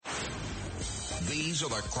These are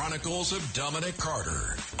the Chronicles of Dominic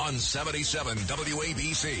Carter on 77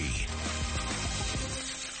 WABC.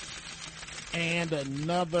 And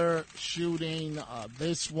another shooting,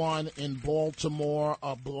 this one in Baltimore,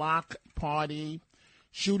 a block party.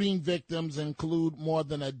 Shooting victims include more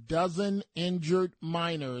than a dozen injured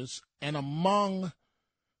minors, and among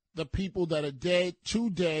the people that are dead, 2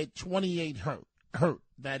 dead, 28 hurt,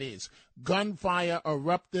 that is. Gunfire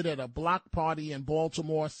erupted at a block party in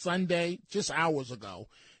Baltimore Sunday, just hours ago,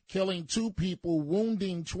 killing 2 people,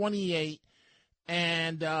 wounding 28,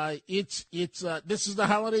 and this is the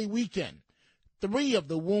holiday weekend. 3 of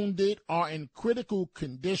the wounded are in critical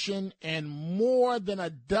condition, and more than a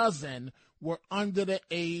dozen were under the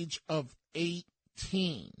age of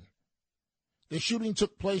 18. The shooting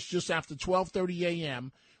took place just after 12:30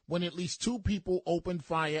 a.m. when at least 2 people opened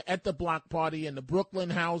fire at the block party in the Brooklyn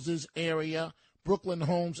Homes area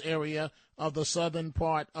of the southern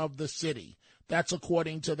part of the city. That's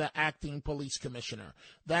according to the acting police commissioner.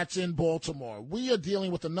 That's in Baltimore. We are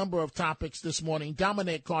dealing with a number of topics this morning.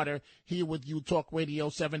 Dominic Carter here with you, Talk Radio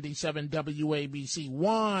 77 WABC.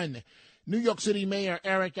 1, New York City Mayor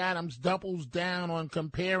Eric Adams doubles down on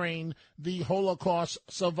comparing the Holocaust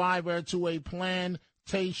survivor to a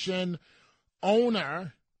plantation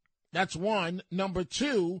owner. That's 1. Number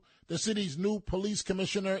 2, the city's new police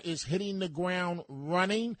commissioner is hitting the ground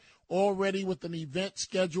running, already with an event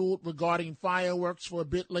scheduled regarding fireworks for a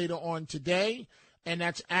bit later on today, and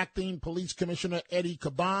that's acting police commissioner Eddie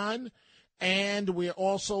Caban. And we're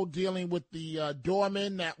also dealing with the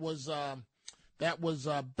doorman that was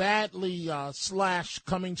badly slashed,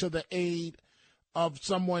 coming to the aid of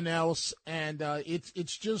someone else, and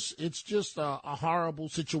it's just a horrible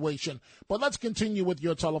situation. But let's continue with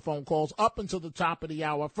your telephone calls up until the top of the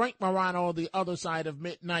hour. Frank Morano, the other side of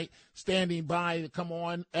midnight, standing by to come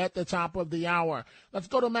on at the top of the hour. Let's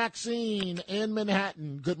go to Maxine in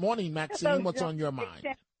Manhattan. Good morning, Maxine. Hello, what's on your mind?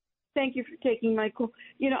 Thank you for taking my call.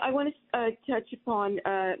 I want to touch upon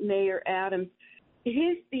Mayor Adams.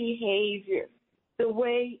 His behavior, the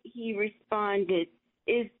way he responded,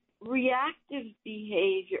 is reactive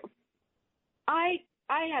behavior. I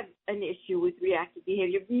have an issue with reactive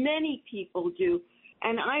behavior. Many people do,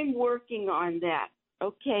 and I'm working on that,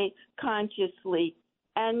 okay, consciously.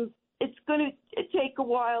 And it's going to take a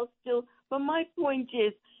while still, but my point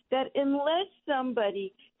is that unless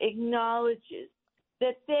somebody acknowledges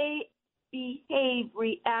that they behave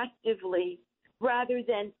reactively rather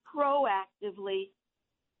than proactively,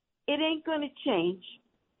 it ain't going to change.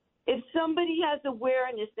 If somebody has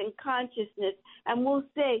awareness and consciousness and will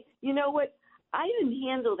say, you know what, I didn't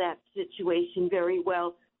handle that situation very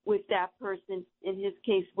well with that person, in his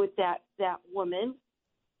case with that woman,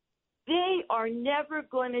 they are never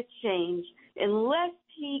going to change unless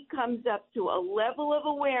he comes up to a level of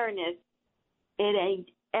awareness. It ain't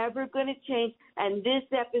ever going to change, and this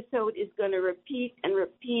episode is going to repeat and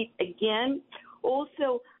repeat again.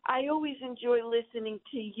 Also, I always enjoy listening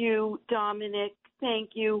to you, Dominic.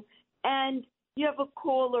 Thank you. And you have a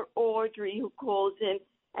caller, Audrey, who calls in.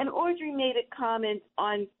 And Audrey made a comment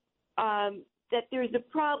on that there's a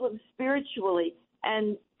problem spiritually,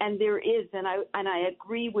 and there is, and I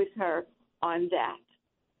agree with her on that.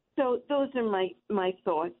 So those are my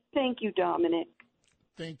thoughts. Thank you, Dominic.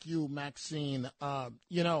 Thank you, Maxine.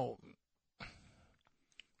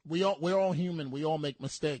 We're all human. We all make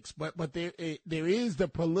mistakes, but there is the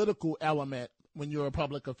political element when you're a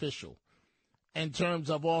public official, in terms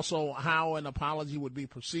of also how an apology would be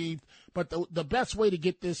perceived. But the best way to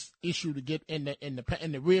get this issue to get in the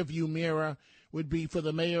rearview mirror would be for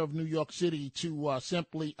the mayor of New York City to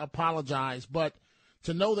simply apologize. But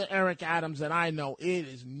to know the Eric Adams that I know, it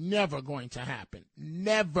is never going to happen.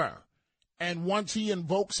 Never. And once he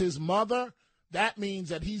invokes his mother, that means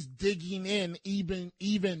that he's digging in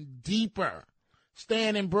even deeper.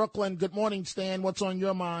 Stan in Brooklyn. Good morning, Stan. What's on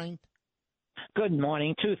your mind? Good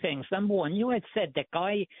morning. 2 things. Number 1, you had said the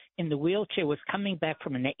guy in the wheelchair was coming back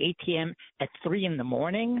from an ATM at 3 in the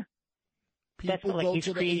morning. People That's go like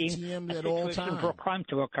to the ATM at all times for a crime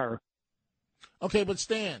to occur. Okay, but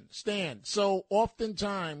Stan, so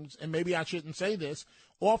oftentimes, and maybe I shouldn't say this,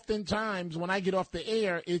 oftentimes when I get off the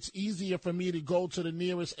air, it's easier for me to go to the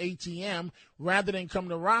nearest ATM rather than come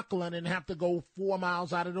to Rockland and have to go 4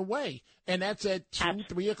 miles out of the way. And that's at 2,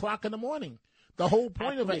 3 o'clock in the morning. The whole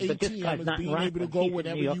point of an ATM is being able to go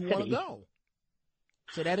wherever you want to go.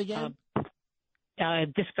 Say that again?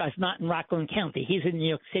 This guy's not in Rockland County. He's in New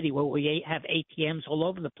York City, where we have ATMs all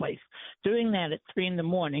over the place. Doing that at 3 in the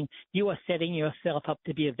morning, you are setting yourself up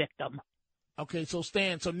to be a victim. Okay, so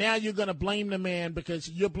Stan, so now you're going to blame the man because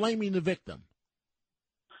you're blaming the victim.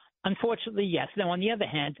 Unfortunately, yes. Now, on the other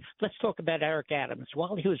hand, let's talk about Eric Adams.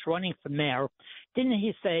 While he was running for mayor, didn't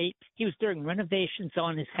he say he was doing renovations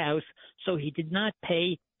on his house, so he did not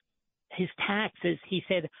pay his taxes? He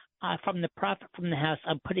said, from the profit from the house,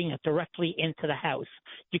 I'm putting it directly into the house.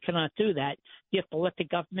 You cannot do that. You have to let the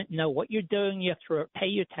government know what you're doing. You have to pay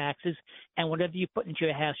your taxes, and whatever you put into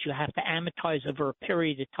your house, you have to amortize over a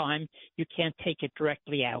period of time. You can't take it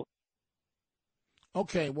directly out.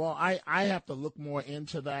 Okay, well, I have to look more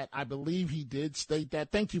into that. I believe he did state that.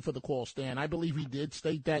 Thank you for the call, Stan. I believe he did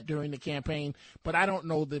state that during the campaign, but I don't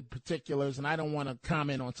know the particulars, and I don't want to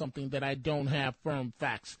comment on something that I don't have firm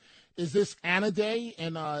facts. Is this Anna Day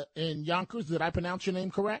in Yonkers? Did I pronounce your name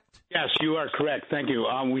correct? Yes, you are correct. Thank you.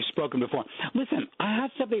 We've spoken before. Listen, I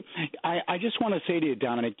have something. I just want to say to you,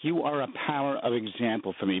 Dominic, you are a power of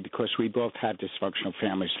example for me because we both have dysfunctional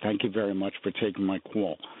families. Thank you very much for taking my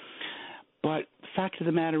call. But the fact of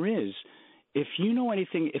the matter is, if you know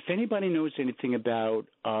anything, if anybody knows anything about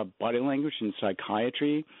body language and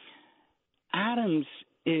psychiatry, Adams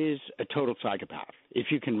is a total psychopath, if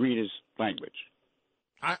you can read his language.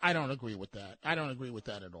 I don't agree with that. I don't agree with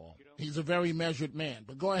that at all. He's a very measured man,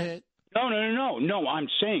 but go ahead. No, I'm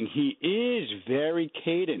saying he is very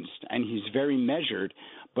cadenced and he's very measured,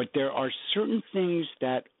 but there are certain things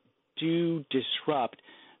that do disrupt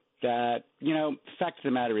that, the fact of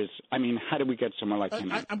the matter is, I mean, how do we get someone like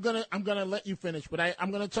him? I'm gonna let you finish, but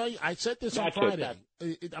I'm gonna tell you. I said this on Friday.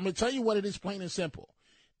 I'm gonna tell you what it is, plain and simple.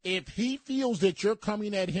 If he feels that you're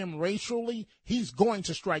coming at him racially, he's going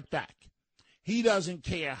to strike back. He doesn't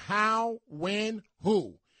care how, when,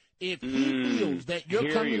 who. If he feels that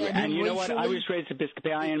you're coming at him and you know racially, what? I was raised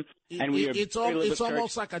Episcopalian, and it's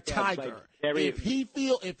almost like a tiger. If he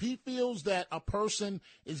feels that a person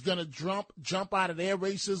is going to jump out of their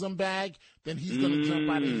racism bag, then he's going to jump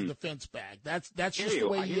out of his defense bag. That's just the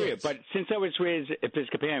way he is. But since I was raised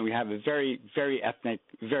Episcopalian, we have a very, very ethnic,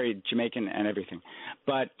 very Jamaican and everything.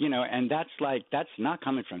 But and that's not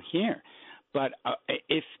coming from here. But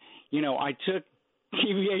if I took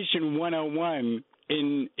Deviation 101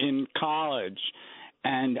 in college,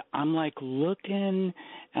 and I'm like looking,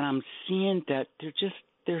 and I'm seeing that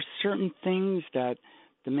there's certain things that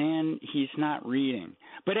the man, he's not reading.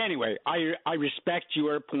 But anyway, I respect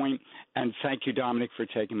your point, and thank you, Dominic, for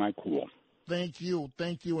taking my call. Thank you,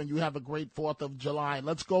 and you have a great 4th of July.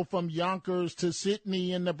 Let's go from Yonkers to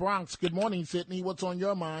Sydney in the Bronx. Good morning, Sydney. What's on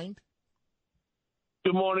your mind?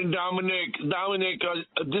 Good morning, Dominic.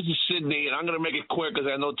 This is Sydney, and I'm going to make it quick because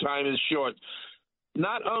I know time is short.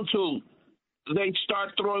 Not until they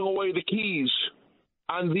start throwing away the keys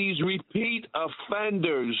on these repeat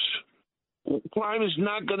offenders, crime is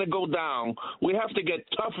not going to go down. We have to get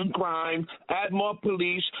tough on crime, add more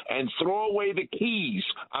police, and throw away the keys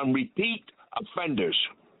on repeat offenders.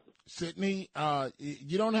 Sydney,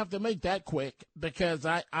 you don't have to make that quick because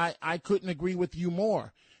I couldn't agree with you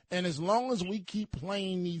more. And as long as we keep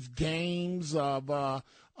playing these games of,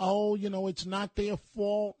 it's not their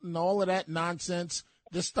fault and all of that nonsense,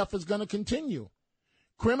 this stuff is going to continue.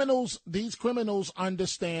 These criminals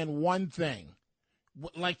understand one thing.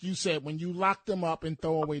 Like you said, when you lock them up and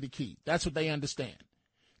throw away the key, that's what they understand.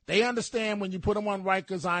 They understand when you put them on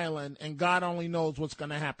Rikers Island and God only knows what's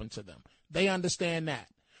going to happen to them. They understand that.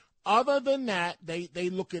 Other than that, they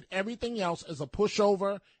look at everything else as a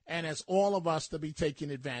pushover and as all of us to be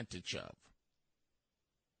taken advantage of.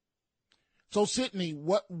 So, Sydney,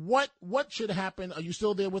 what should happen? Are you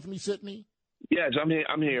still there with me, Sydney? Yes, I'm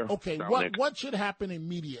here. Okay, what should happen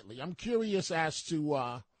immediately? I'm curious as to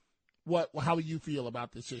how you feel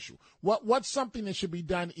about this issue. What's something that should be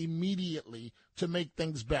done immediately to make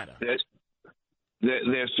things better?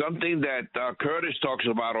 There's something that Curtis talks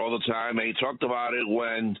about all the time, and he talked about it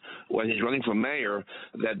when he's running for mayor,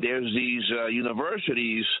 that there's these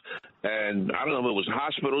universities, and I don't know if it was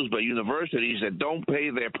hospitals, but universities that don't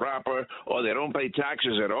pay their proper or they don't pay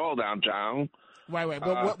taxes at all downtown. Right.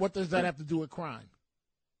 But what does that have to do with crime?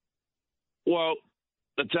 Well,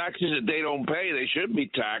 the taxes that they don't pay, they should be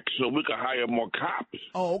taxed so we can hire more cops.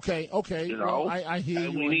 Oh, okay. Well, I hear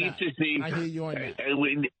you on that. I hear you on that.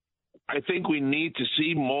 And I think we need to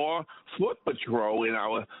see more foot patrol in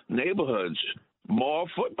our neighborhoods. More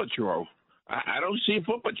foot patrol. I don't see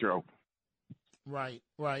foot patrol. Right.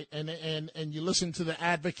 And you listen to the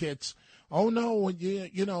advocates. Oh no,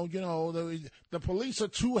 the police are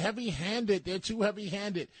too heavy-handed. They're too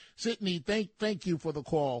heavy-handed. Sydney, thank you for the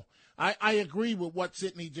call. I agree with what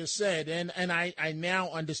Sydney just said, and I now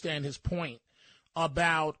understand his point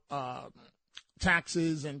about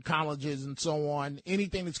taxes and colleges and so on,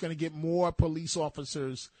 anything that's going to get more police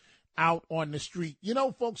officers out on the street.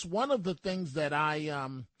 Folks, one of the things that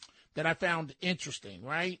that I found interesting,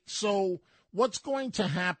 right? So what's going to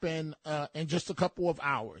happen in just a couple of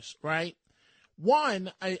hours, right?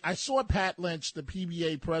 One, I saw Pat Lynch, the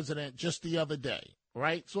PBA president, just the other day,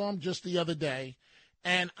 right? Saw him just the other day,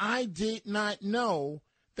 and I did not know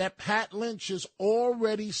that Pat Lynch has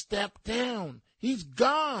already stepped down. He's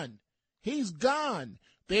gone. He's gone.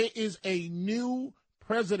 There is a new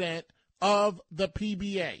president of the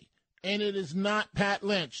PBA, and it is not Pat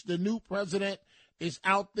Lynch. The new president is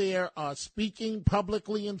out there speaking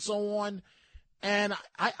publicly and so on. And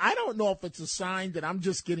I don't know if it's a sign that I'm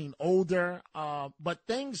just getting older, but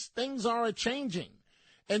things are changing.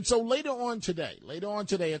 And so later on today,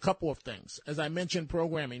 a couple of things. As I mentioned,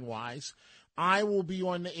 programming-wise, I will be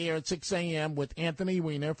on the air at 6 a.m. with Anthony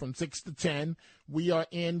Weiner from 6 to 10. We are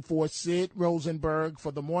in for Sid Rosenberg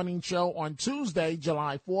for the morning show on Tuesday,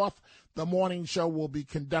 July 4th. The morning show will be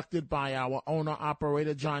conducted by our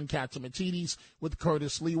owner-operator, John Katsimatidis, with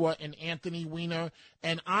Curtis Lewa and Anthony Weiner.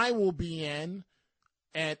 And I will be in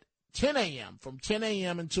at 10 a.m., from 10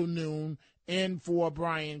 a.m. until noon, in for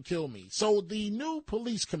Brian Kilmeade. So the new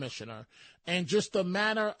police commissioner, and just a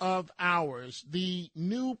matter of hours, the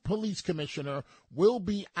new police commissioner will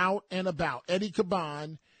be out and about, Eddie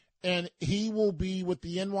Caban, and he will be with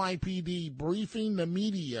the NYPD briefing the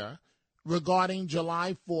media regarding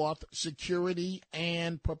July 4th security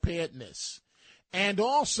and preparedness. And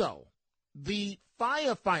also, the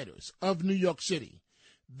firefighters of New York City,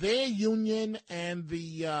 their union and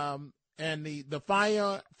the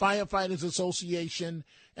Firefighters Association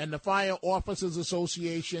and the Fire Officers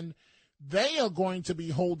Association, they are going to be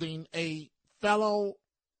holding a fellow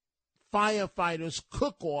firefighters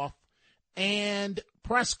cook-off and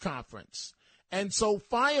press conference. And so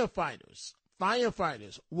firefighters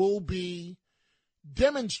will be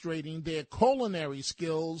demonstrating their culinary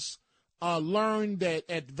skills learned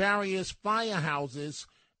at various firehouses,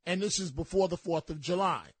 and this is before the 4th of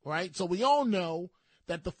July, right? So we all know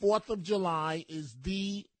that the 4th of July is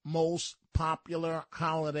the most popular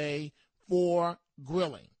holiday for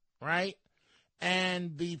grilling, right?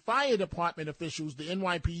 And the fire department officials, the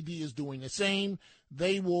NYPD, is doing the same.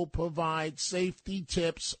 They will provide safety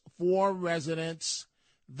tips for residents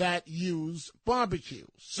that use barbecue.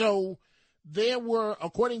 So there were,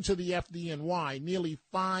 according to the FDNY, nearly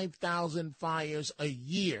 5,000 fires a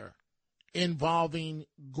year involving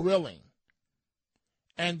grilling.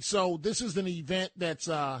 And so this is an event that's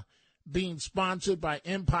being sponsored by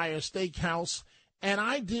Empire Steakhouse. And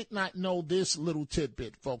I did not know this little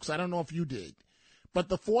tidbit, folks. I don't know if you did. But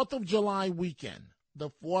the 4th of July weekend,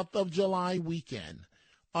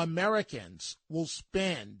 Americans will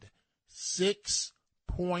spend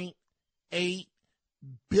 $6.8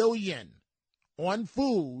 billion on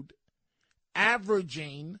food,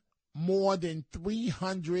 averaging more than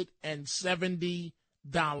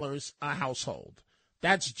 $370 a household.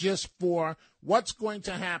 That's just for what's going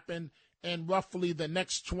to happen in roughly the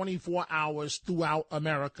next 24 hours throughout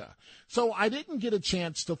America. So I didn't get a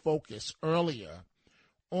chance to focus earlier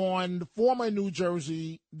on former New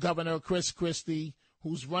Jersey Governor Chris Christie,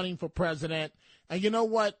 who's running for president. And you know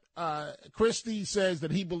what? Christie says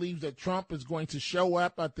that he believes that Trump is going to show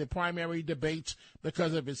up at the primary debates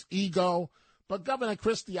because of his ego. But Governor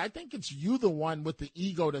Christie, I think it's you the one with the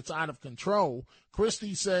ego that's out of control.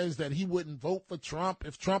 Christie says that he wouldn't vote for Trump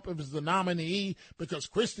if Trump is the nominee because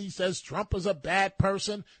Christie says Trump is a bad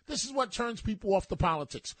person. This is what turns people off to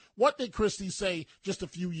politics. What did Christie say just a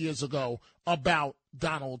few years ago about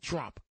Donald Trump?